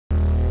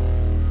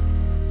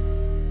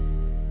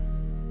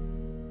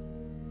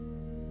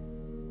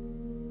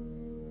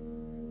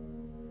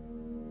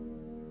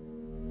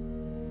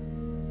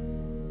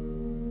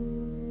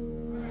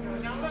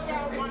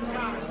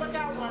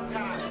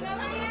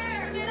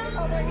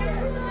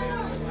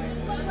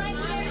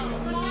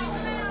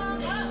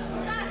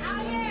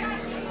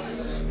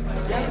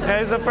Yeah,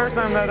 it's the first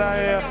time that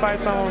I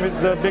fight someone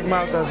with the big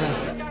mouth as me.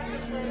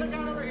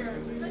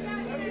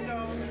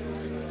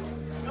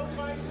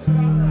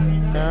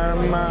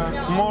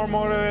 I'm more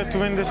motivated to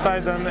win this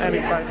fight than any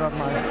fight of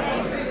mine.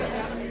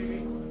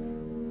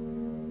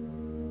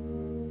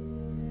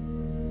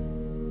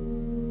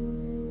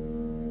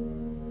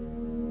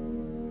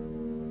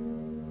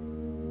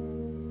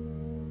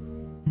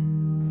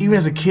 Even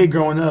as a kid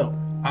growing up,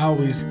 I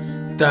always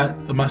thought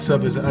of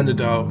myself as an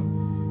underdog.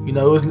 You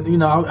know,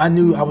 I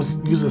knew I was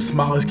usually the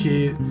smallest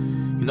kid.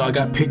 You know, I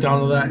got picked on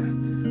a lot.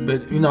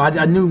 But, you know,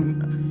 I knew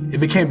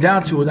if it came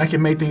down to it, I could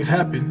make things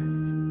happen.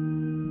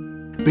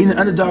 Being an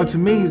underdog to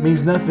me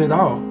means nothing at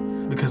all.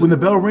 Because when the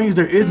bell rings,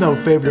 there is no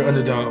favorite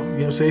underdog. You know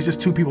what I'm saying? It's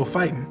just two people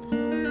fighting.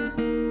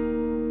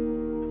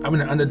 I've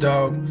been an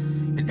underdog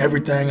in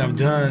everything I've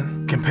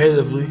done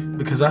competitively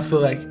because I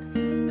feel like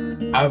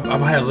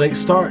I've had a late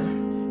start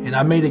and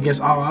I made it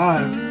against all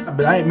odds.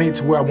 But I ain't made it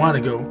to where I want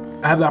to go.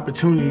 I have the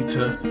opportunity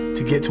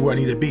to get to where I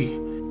need to be.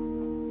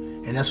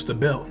 And that's with the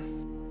belt.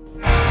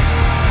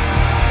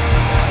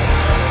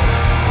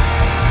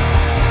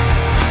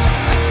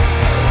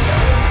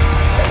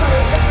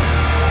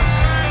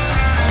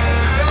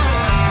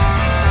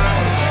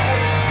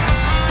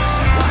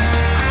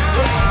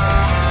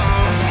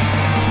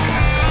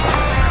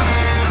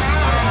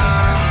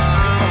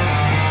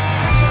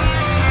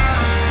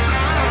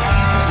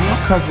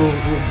 Comfortable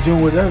with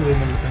doing whatever in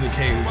the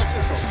cage.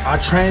 I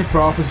train for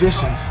all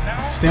positions.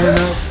 Standing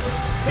up,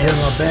 being on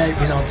my back,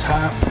 being on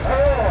top,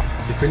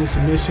 defending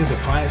submissions,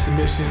 applying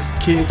submissions,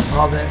 kicks,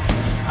 all that.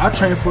 I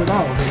train for it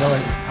all, you know,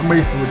 like, I'm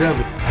ready for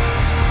whatever.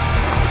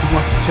 If he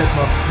wants to test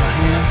my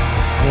hands,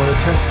 I want to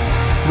test him.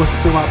 If he wants to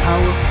feel my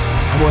power,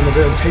 I want to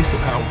let him taste the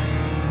power.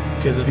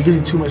 Because if he gives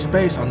me too much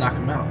space, I'll knock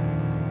him out.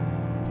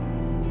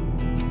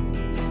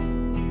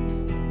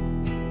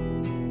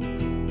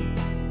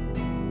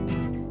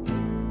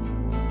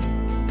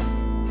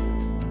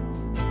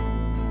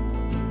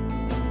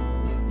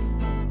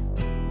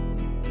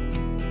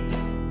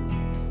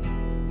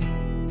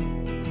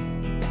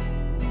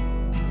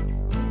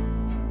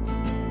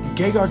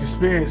 Gegard's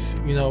experience,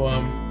 you know,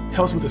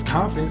 helps with his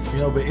confidence,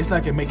 you know, but it's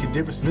not gonna make a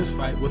difference in this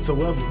fight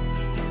whatsoever.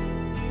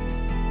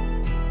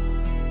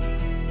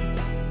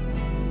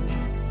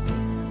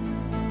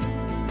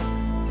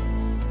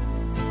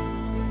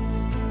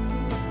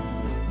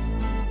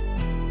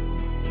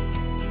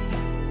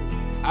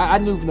 I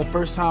knew from the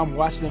first time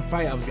watching him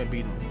fight I was gonna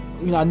beat him.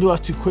 You know, I knew I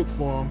was too quick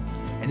for him,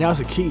 and that was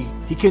the key.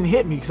 He couldn't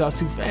hit me because I was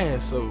too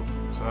fast, so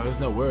there's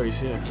no worries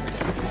here.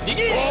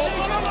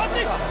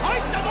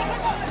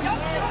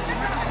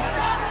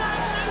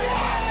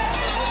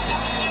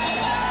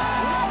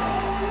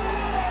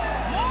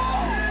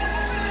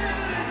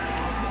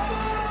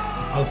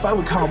 The fight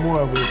with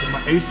Kalmora was my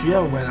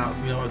ACL went out,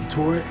 you know, I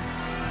tore it.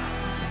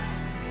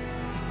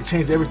 It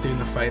changed everything in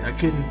the fight. I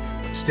couldn't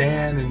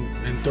stand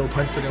and throw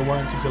punches like I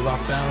wanted to because I was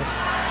off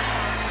balance.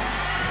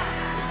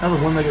 I was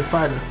a one-legged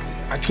fighter.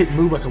 I couldn't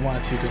move like I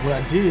wanted to because when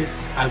I did,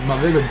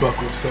 my leg would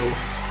buckle. So,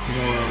 you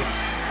know,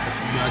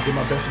 I did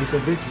my best to get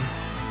that victory.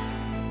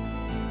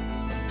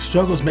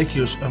 Struggles make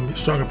you a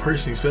stronger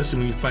person, especially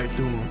when you fight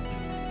through them.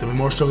 The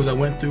more struggles I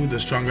went through, the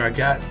stronger I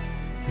got,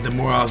 and the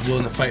more I was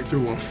willing to fight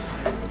through them.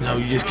 You know,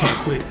 you just can't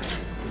quit.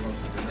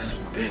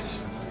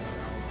 Bitch.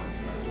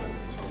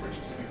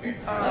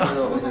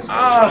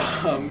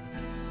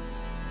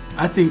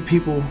 I think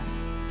people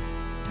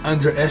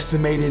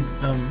underestimated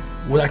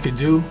what I could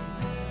do,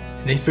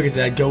 and they figured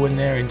that I'd go in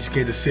there and just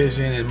get a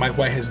decision. And Mike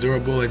Whitehead's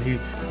durable, and he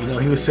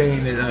was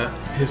saying that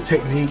his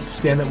technique,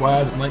 stand-up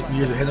wise, like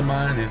years ahead of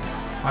mine. And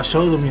I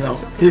showed him, you know,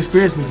 his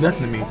experience means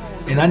nothing to me,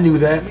 and I knew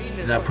that,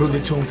 and I proved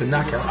it to him with a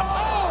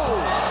knockout.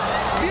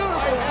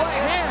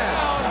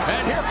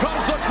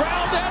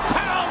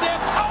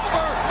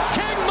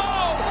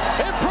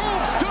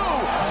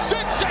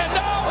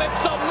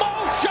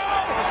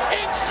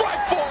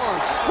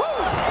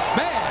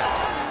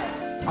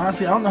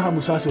 Honestly, I don't know how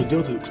Mousasi will deal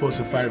with an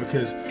explosive fighter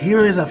because he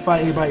really doesn't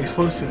fight anybody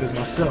explosive as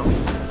myself.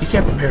 He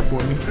can't prepare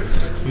for me.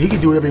 I mean, he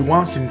can do whatever he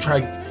wants and try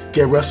to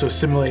get wrestlers to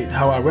simulate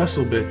how I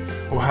wrestle,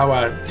 or how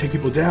I take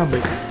people down,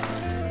 but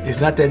it's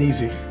not that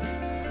easy.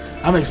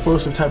 I'm an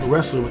explosive type of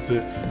wrestler with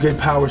a good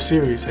power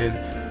series, and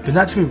there's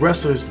not too many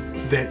wrestlers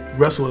that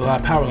wrestle with a lot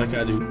of power like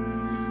I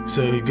do.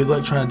 So good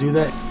luck trying to do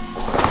that.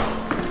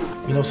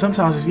 You know,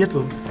 sometimes you have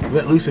to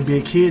let loose and be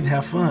a kid and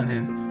have fun,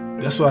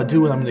 and that's what I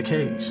do when I'm in the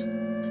cage.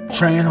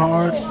 Train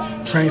hard,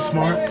 train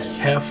smart,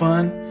 have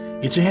fun,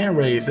 get your hand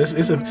raised.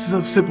 It's a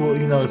simple,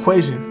 you know,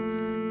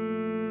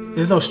 equation.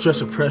 There's no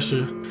stress or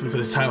pressure for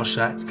this title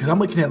shot because I'm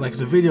looking at it like it's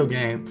a video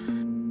game.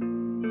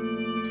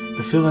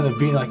 The feeling of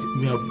being like,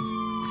 you know,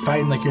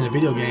 fighting like you're in a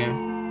video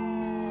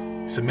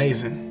game, it's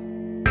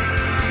amazing. I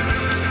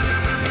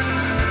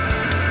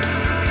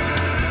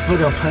feel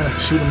like I'm playing like a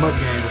shoot 'em up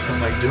game or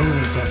something like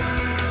Doom or something,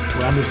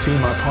 where I'm just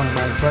seeing my opponent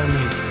right in front of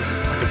me and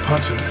I can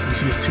punch him. You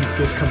see his two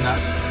fists coming out,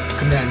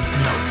 you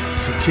know,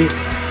 some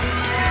kicks.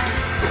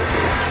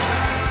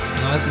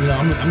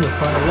 I'm in the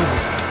final level.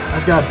 I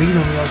just got beat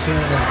him, you know what I'm saying?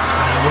 And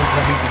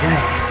I beat the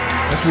game.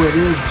 That's what it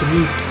is to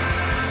me.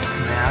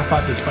 Man, I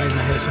fought this fight in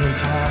my head so many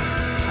times,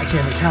 I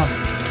can't even count it.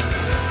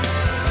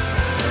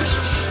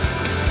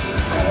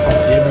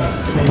 Every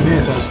 20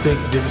 minutes, I just think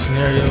different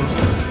scenarios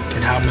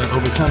and how I'm gonna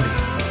overcome it.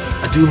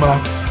 I do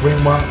my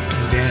ring walk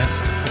and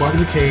dance, walk in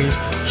the cage,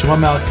 show my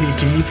mouthpiece,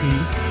 GEP,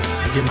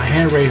 and get my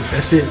hand raised.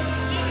 That's it.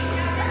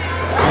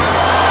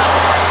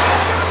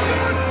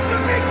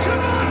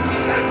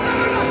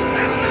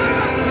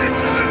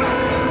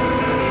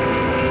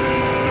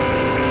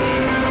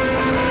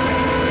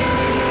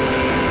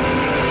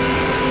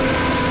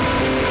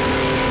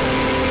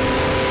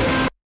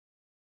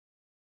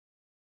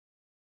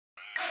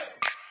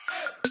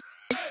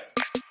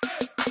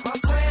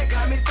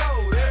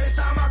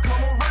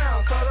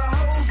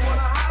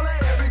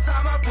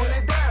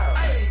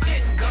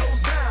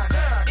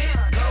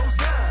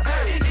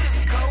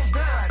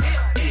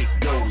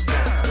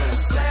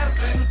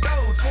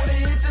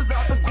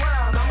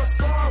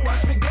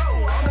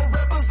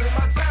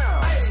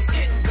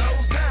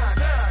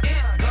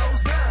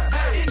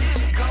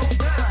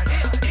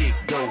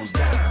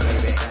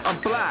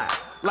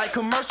 Like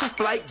commercial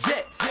flight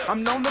jets,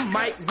 I'm known to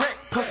mic wreck,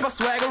 plus my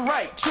swagger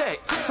right, check.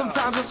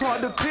 Sometimes it's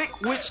hard to pick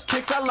which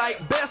kicks I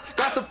like best.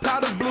 Got the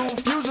powder blue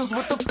fusions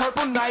with the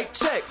purple night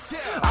checks.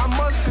 I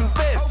must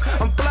confess,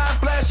 I'm fly,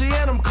 flashy,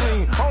 and I'm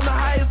clean. On the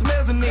highest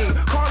mezzanine,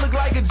 car look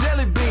like a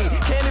jelly bean.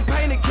 Candy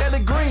painted, Kelly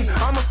green,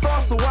 I'm a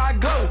star so I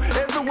go.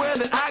 Everywhere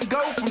that I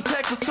go, from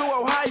Texas to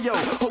Ohio,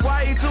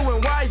 Hawaii to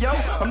Hawaii,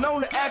 I'm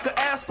known to act a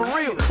ass for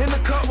real. In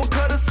the cut, we'll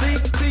cut a C,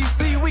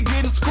 TC, we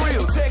getting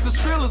skrill. Texas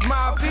Trill is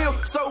my appeal,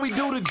 so we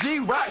do the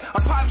G-Rock. I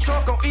pop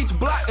trunk on each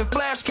block and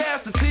flash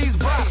cash the T's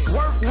box.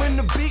 Work when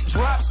the beat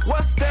drops,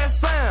 what's that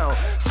sound?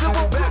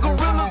 Silverback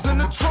gorillas in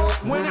the trunk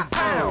when it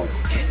pound.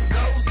 It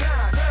goes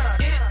down,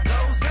 it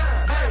goes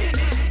down,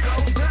 it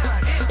goes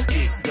down,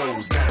 it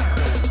goes down. It goes down.